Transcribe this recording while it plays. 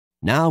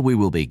Now we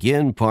will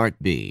begin Part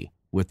B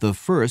with the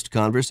first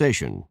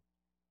conversation.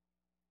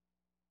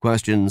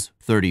 Questions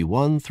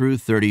 31 through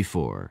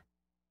 34.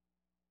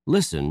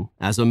 Listen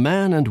as a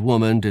man and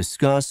woman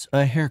discuss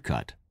a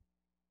haircut.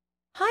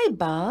 Hi,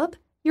 Bob.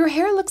 Your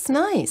hair looks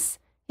nice.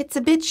 It's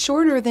a bit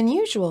shorter than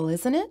usual,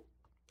 isn't it?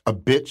 A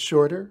bit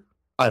shorter?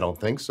 I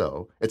don't think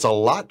so. It's a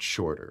lot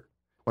shorter.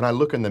 When I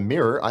look in the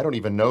mirror, I don't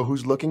even know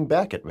who's looking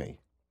back at me.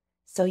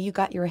 So you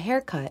got your hair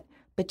cut,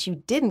 but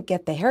you didn't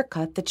get the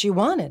haircut that you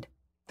wanted.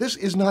 This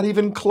is not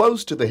even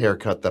close to the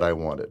haircut that I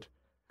wanted.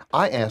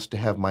 I asked to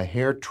have my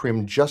hair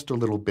trimmed just a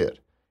little bit,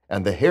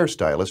 and the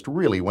hairstylist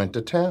really went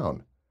to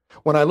town.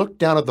 When I looked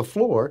down at the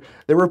floor,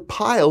 there were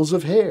piles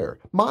of hair,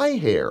 my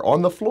hair,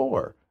 on the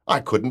floor. I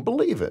couldn't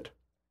believe it.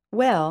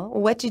 Well,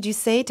 what did you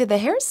say to the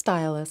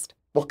hairstylist?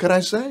 What could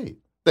I say?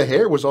 The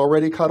hair was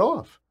already cut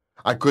off.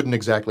 I couldn't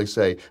exactly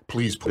say,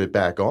 please put it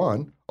back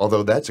on,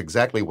 although that's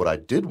exactly what I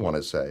did want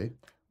to say.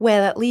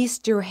 Well, at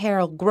least your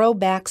hair'll grow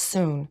back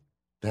soon.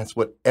 That's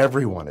what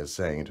everyone is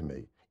saying to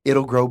me.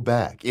 It'll grow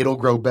back. It'll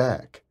grow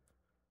back.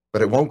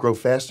 But it won't grow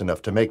fast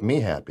enough to make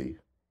me happy.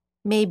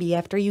 Maybe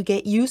after you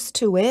get used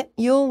to it,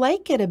 you'll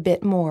like it a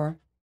bit more.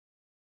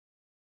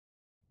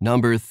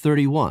 Number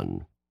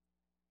 31.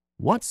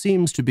 What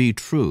seems to be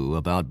true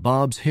about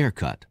Bob's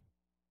haircut?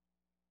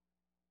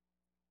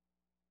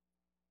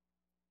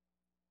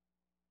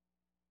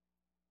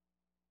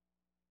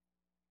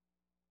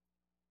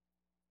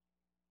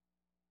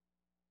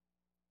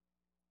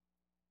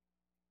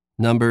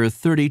 Number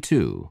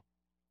 32.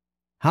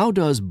 How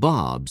does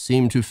Bob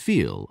seem to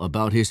feel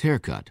about his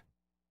haircut?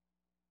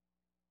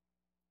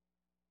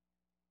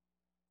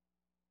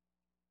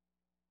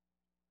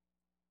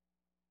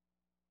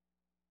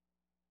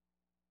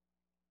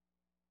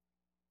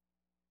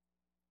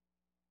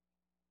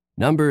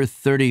 Number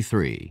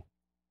 33.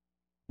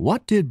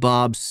 What did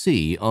Bob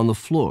see on the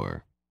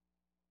floor?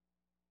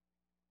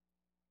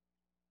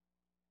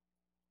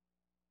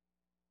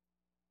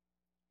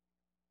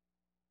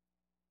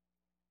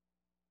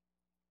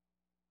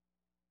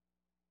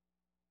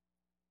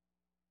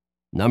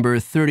 Number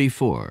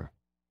 34.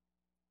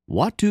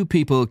 What do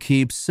people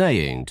keep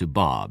saying to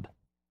Bob?